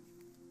happen?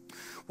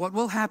 What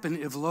will happen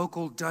if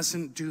local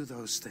doesn't do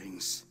those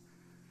things?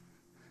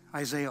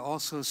 Isaiah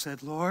also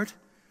said, Lord,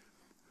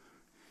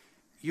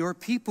 your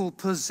people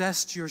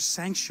possessed your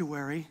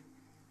sanctuary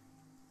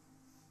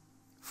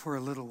for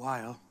a little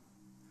while.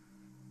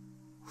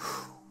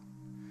 Whew.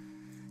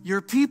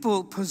 Your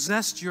people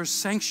possessed your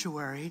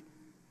sanctuary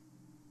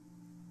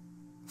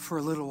for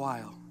a little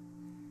while.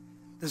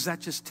 Does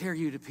that just tear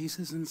you to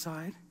pieces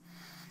inside?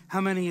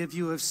 How many of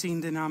you have seen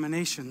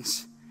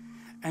denominations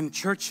and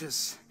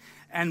churches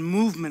and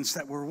movements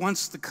that were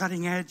once the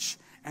cutting edge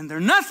and they're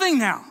nothing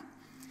now?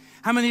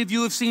 How many of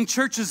you have seen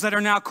churches that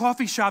are now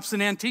coffee shops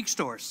and antique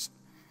stores?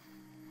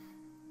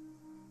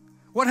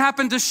 What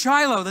happened to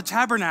Shiloh, the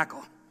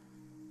tabernacle?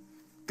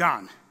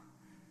 Gone.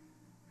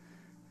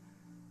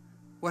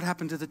 What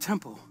happened to the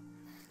temple?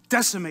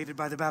 Decimated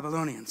by the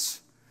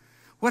Babylonians.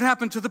 What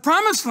happened to the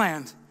promised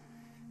land?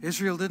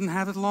 Israel didn't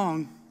have it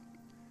long.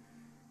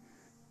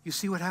 You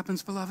see what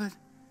happens, beloved?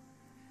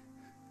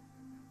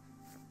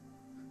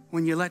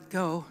 When you let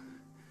go.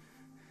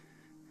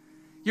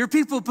 Your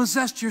people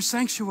possessed your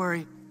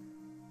sanctuary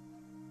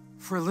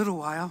for a little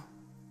while.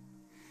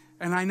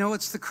 And I know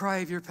it's the cry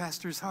of your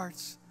pastor's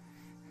hearts.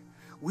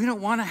 We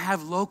don't want to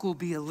have local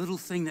be a little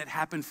thing that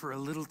happened for a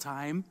little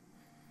time.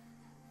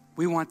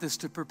 We want this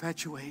to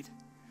perpetuate.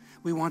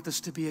 We want this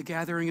to be a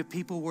gathering of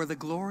people where the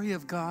glory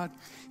of God,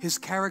 his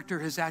character,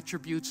 his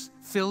attributes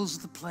fills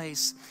the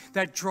place,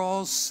 that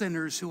draws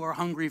sinners who are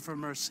hungry for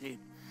mercy.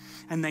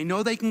 And they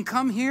know they can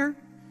come here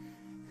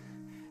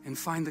and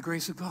find the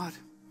grace of God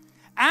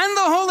and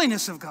the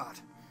holiness of God.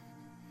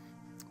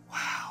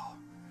 Wow.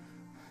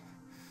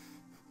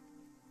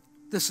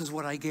 This is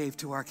what I gave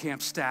to our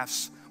camp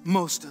staffs,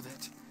 most of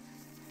it.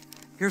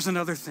 Here's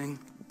another thing.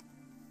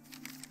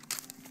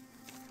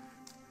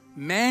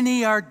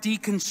 Many are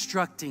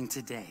deconstructing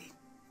today.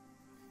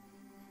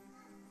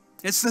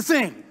 It's the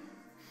thing.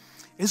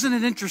 Isn't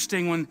it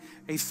interesting when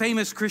a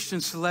famous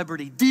Christian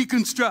celebrity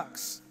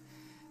deconstructs?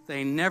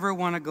 They never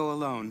want to go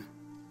alone.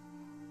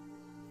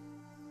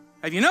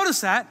 Have you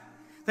noticed that?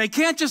 They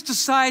can't just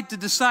decide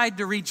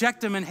to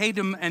reject him and hate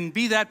him and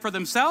be that for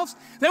themselves.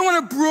 They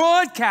want to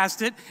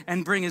broadcast it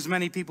and bring as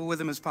many people with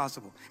them as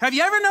possible. Have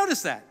you ever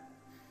noticed that?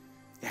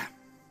 Yeah.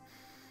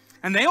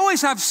 And they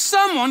always have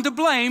someone to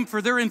blame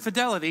for their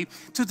infidelity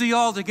to the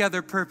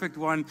altogether perfect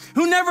one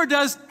who never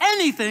does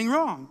anything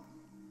wrong.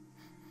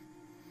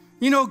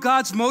 You know,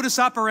 God's modus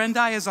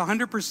operandi is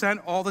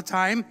 100% all the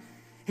time.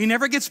 He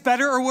never gets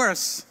better or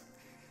worse.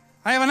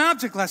 I have an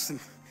object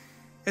lesson.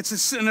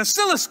 It's an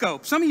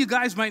oscilloscope. Some of you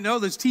guys might know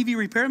those TV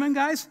repairman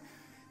guys.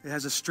 It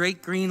has a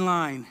straight green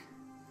line.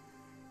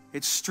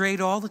 It's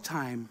straight all the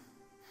time.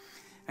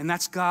 And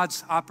that's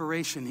God's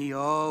operation. He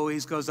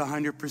always goes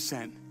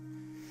 100%.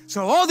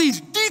 So all these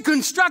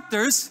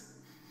deconstructors,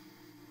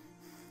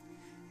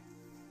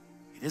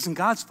 it isn't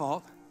God's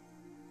fault.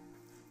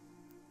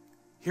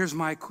 Here's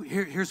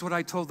what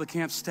I told the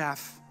camp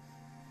staff.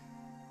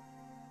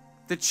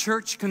 The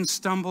church can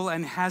stumble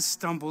and has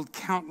stumbled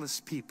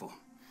countless people.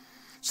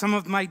 Some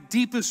of my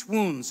deepest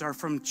wounds are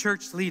from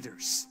church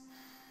leaders.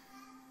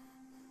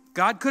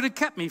 God could have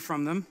kept me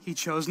from them. He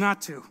chose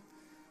not to.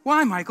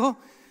 Why, Michael?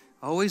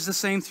 Always the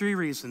same 3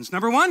 reasons.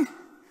 Number 1,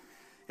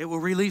 it will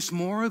release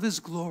more of his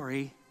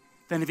glory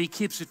than if he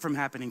keeps it from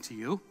happening to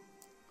you.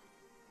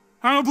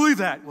 I don't believe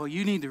that. Well,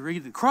 you need to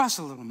read the cross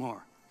a little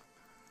more.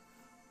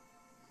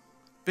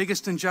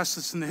 Biggest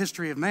injustice in the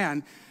history of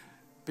man,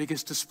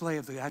 biggest display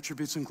of the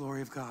attributes and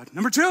glory of God.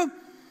 Number 2,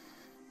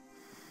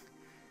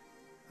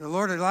 the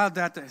Lord allowed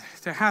that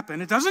to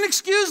happen. It doesn't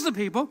excuse the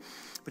people,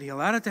 but he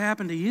allowed it to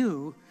happen to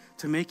you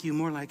to make you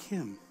more like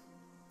him.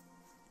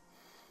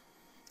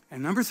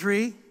 And number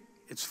 3,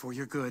 it's for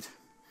your good.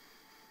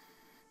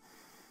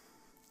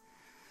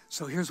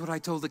 So here's what I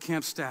told the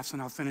camp staffs,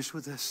 and I'll finish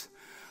with this.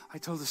 I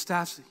told the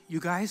staffs, you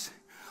guys,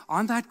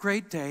 on that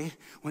great day,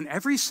 when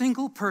every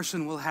single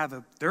person will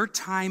have their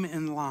time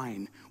in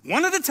line,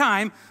 one at a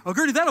time. Oh,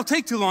 Gertie, that'll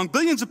take too long.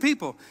 Billions of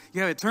people.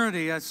 Yeah,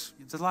 eternity, it's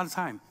a lot of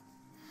time.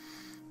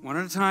 One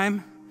at a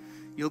time,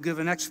 you'll give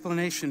an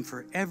explanation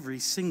for every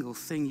single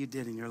thing you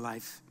did in your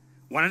life.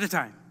 One at a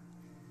time.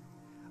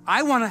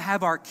 I want to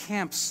have our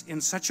camps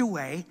in such a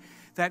way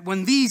that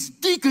when these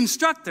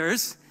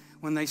deconstructors,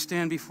 when they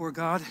stand before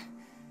God,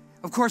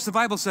 of course, the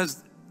Bible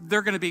says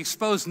they're going to be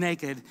exposed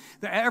naked.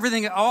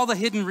 Everything, all the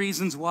hidden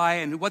reasons why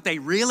and what they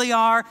really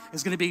are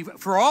is going to be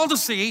for all to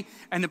see.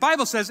 And the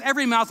Bible says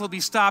every mouth will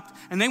be stopped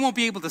and they won't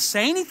be able to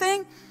say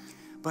anything.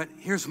 But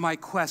here's my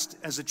quest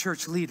as a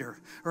church leader,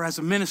 or as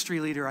a ministry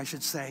leader, I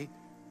should say.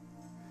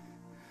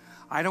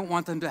 I don't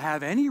want them to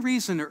have any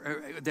reason,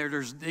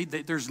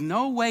 there's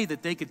no way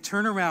that they could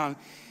turn around.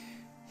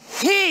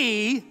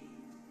 He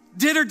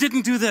did or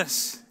didn't do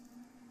this.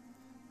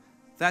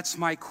 That's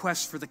my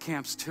quest for the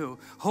camps too.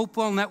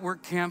 Hopewell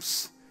Network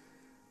camps,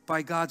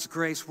 by God's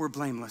grace, we're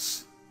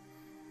blameless.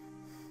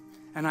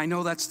 And I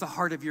know that's the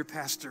heart of your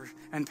pastor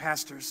and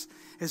pastors,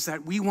 is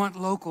that we want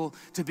local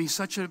to be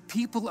such a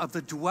people of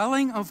the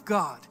dwelling of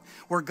God,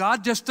 where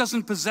God just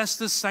doesn't possess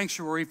this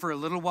sanctuary for a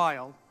little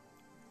while.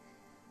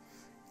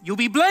 You'll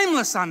be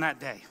blameless on that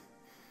day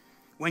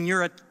when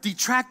your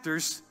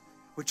detractors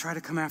would try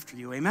to come after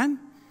you. Amen?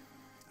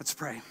 Let's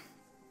pray.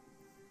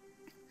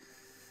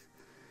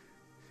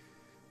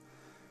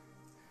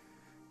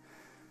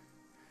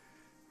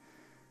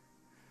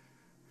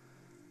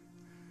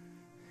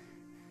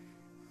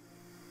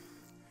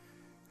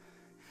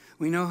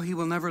 We know he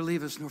will never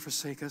leave us nor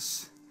forsake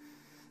us.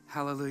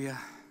 Hallelujah.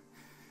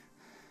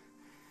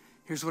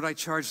 Here's what I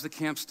charged the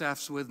camp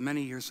staffs with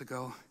many years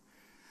ago.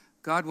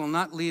 God will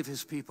not leave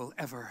his people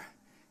ever.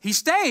 He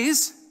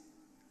stays,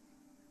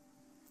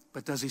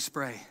 but does he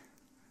spray?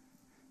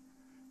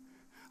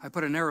 I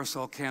put an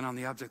aerosol can on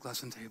the object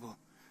lesson table.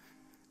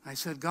 I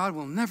said, God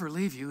will never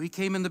leave you. He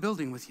came in the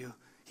building with you.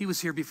 He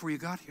was here before you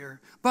got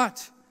here.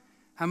 But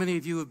how many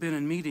of you have been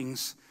in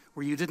meetings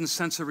where you didn't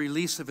sense a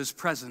release of his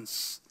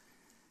presence?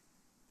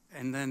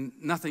 And then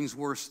nothing's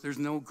worse. There's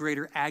no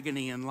greater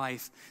agony in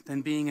life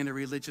than being in a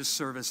religious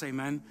service,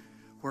 amen,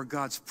 where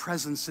God's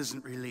presence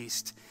isn't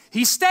released.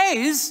 He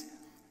stays,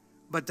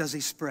 but does he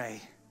spray?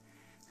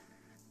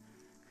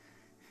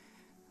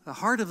 The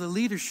heart of the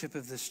leadership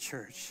of this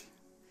church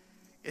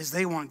is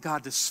they want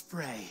God to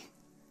spray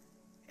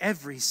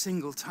every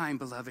single time,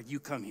 beloved, you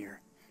come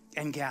here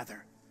and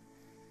gather.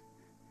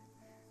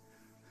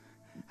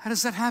 How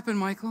does that happen,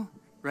 Michael?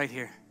 Right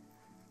here.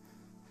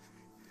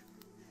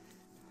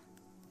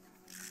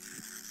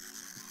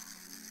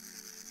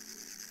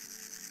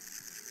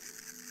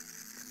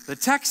 The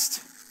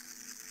text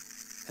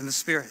and the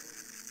Spirit.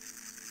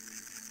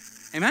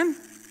 Amen?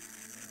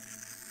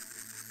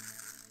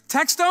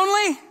 Text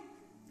only,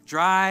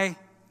 dry,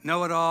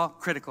 know-it-all,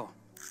 critical.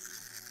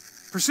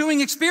 Pursuing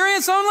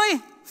experience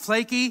only,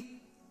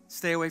 flaky,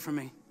 stay away from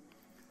me.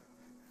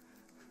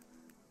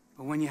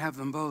 But when you have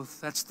them both,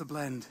 that's the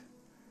blend.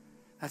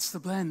 That's the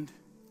blend.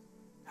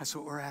 That's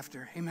what we're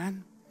after.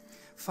 Amen?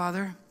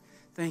 Father,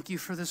 thank you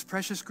for this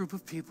precious group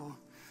of people.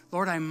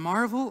 Lord, I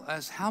marvel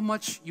as how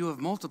much you have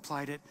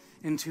multiplied it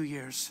in 2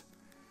 years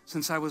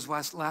since I was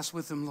last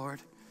with them, Lord.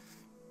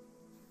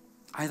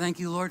 I thank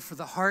you, Lord, for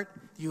the heart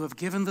you have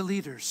given the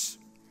leaders.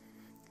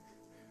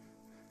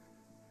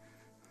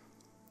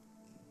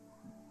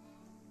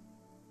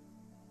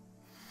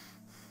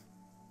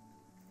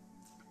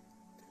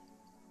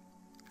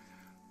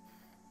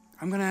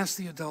 I'm going to ask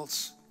the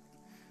adults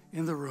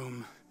in the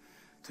room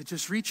to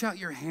just reach out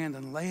your hand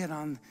and lay it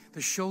on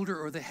the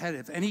shoulder or the head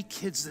of any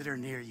kids that are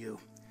near you.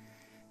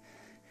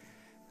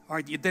 All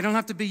right, they don't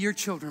have to be your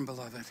children,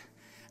 beloved.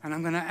 And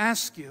I'm going to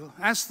ask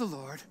the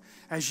Lord,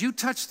 as you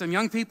touch them,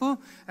 young people,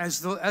 as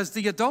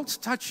the adults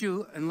touch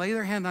you and lay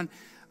their hand on,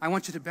 I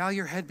want you to bow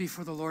your head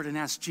before the Lord and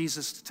ask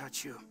Jesus to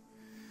touch you.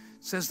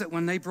 It says that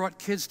when they brought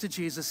kids to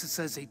Jesus, it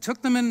says he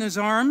took them in his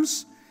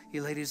arms,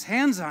 he laid his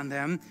hands on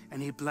them, and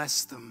he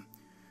blessed them.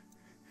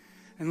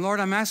 And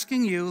Lord, I'm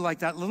asking you, like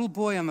that little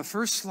boy on the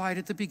first slide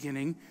at the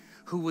beginning,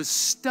 who was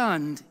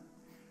stunned,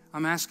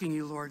 I'm asking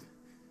you, Lord,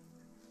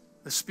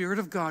 the Spirit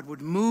of God would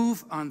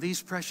move on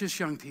these precious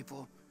young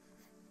people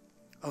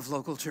of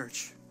local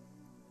church.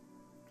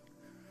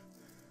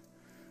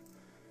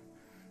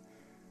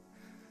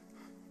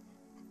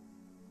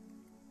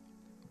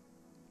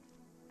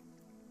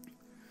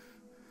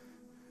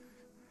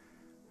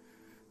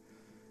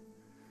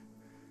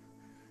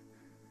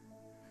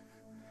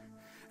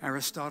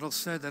 Aristotle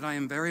said that I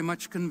am very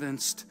much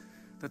convinced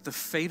that the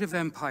fate of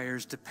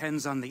empires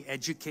depends on the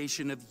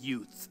education of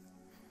youth.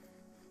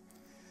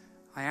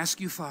 I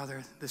ask you,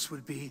 Father, this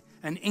would be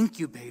an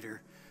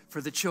incubator for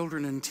the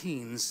children and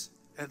teens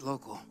at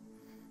Local.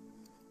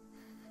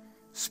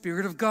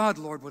 Spirit of God,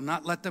 Lord, would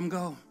not let them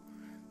go.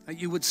 That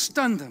you would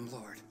stun them,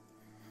 Lord.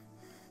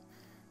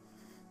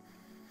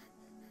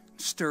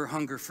 Stir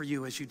hunger for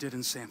you as you did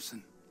in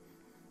Samson.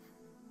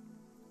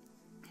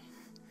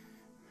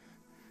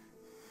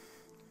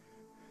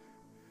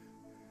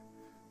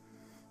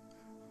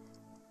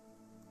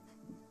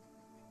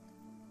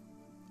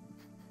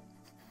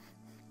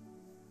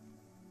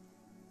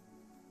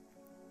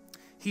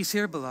 He's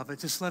here, beloved.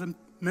 Just let him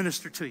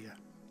minister to you.